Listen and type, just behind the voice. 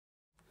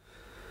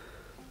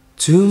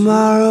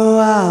Tomorrow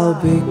I'll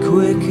be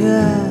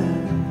quicker.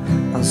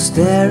 I'll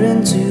stare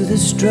into the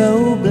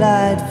strobe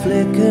light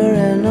flicker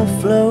and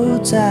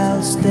afloat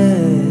I'll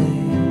stay.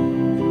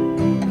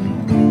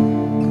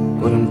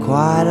 But I'm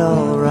quite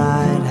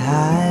alright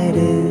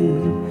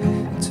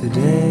hiding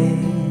today.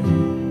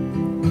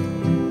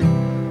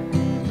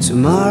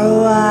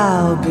 Tomorrow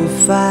I'll be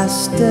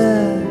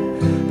faster.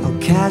 I'll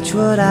catch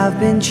what I've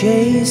been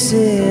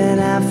chasing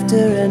after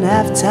and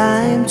have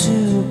time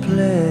to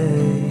play.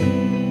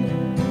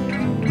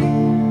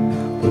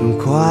 But I'm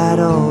quite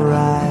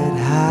alright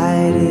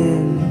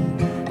hiding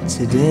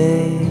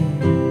today.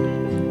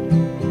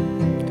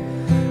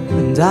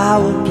 And I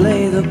will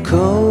play the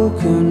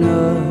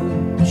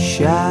coconut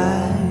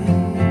shy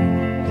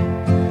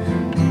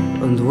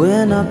and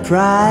win a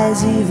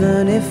prize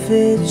even if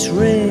it's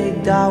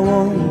rigged. I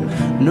won't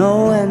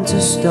know when to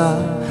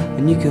stop,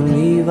 and you can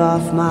leave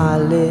off my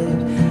lid,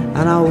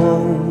 and I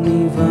won't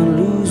even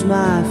lose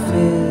my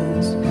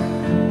fizz.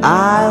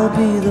 I'll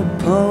be the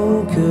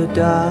polka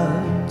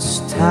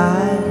dots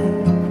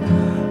type.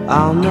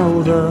 I'll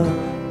know the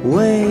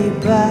way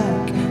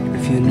back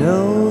if you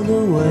know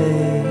the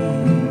way.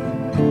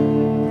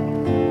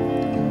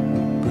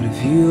 But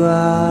if you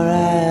are,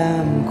 I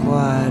am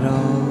quite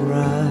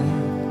alright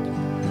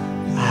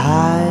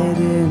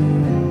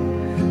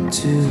hiding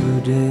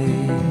today.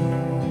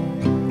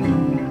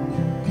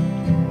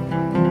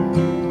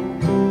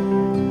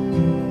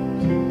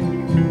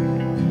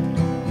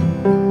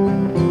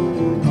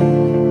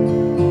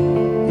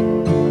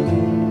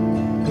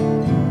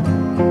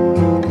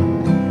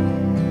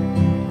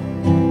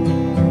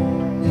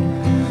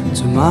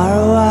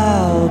 Tomorrow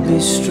I'll be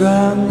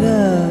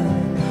stronger,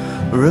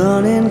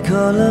 running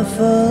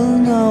colorful,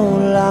 no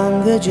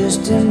longer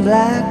just in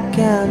black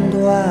and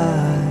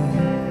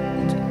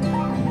white.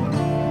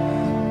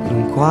 But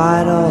I'm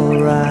quite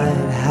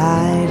alright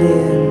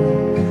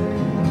hiding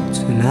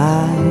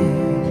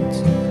tonight.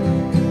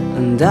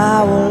 And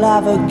I will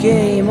have a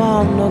game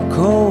on the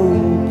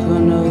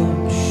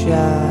coconut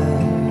shy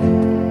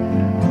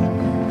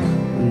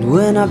and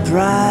win a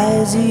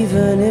prize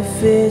even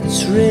if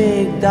it's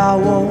rigged. I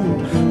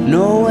won't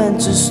know when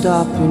to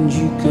stop, and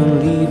you can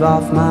leave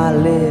off my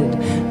lid,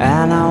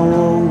 and I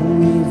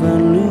won't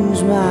even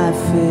lose my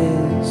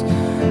fizz.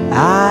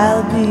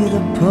 I'll be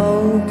the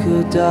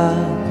polka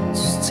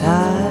dots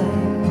type.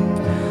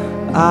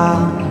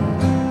 I'll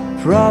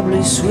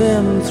probably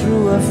swim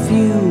through a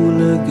few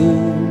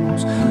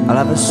lagoons. I'll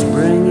have a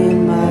spring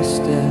in my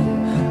step,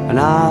 and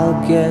I'll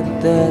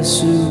get there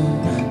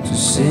soon to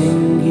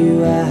sing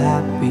you a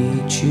happy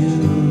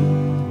tune.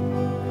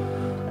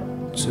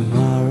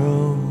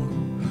 Tomorrow,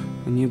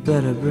 and you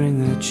better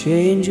bring a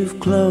change of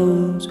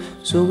clothes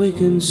so we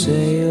can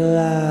sail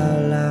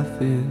our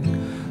laughing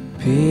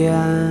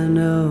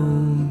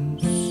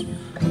pianos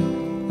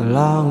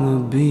along a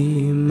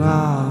beam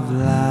of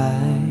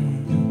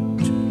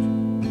light.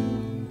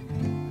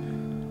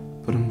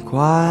 But I'm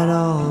quite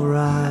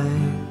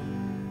alright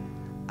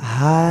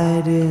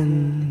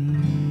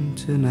hiding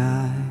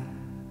tonight.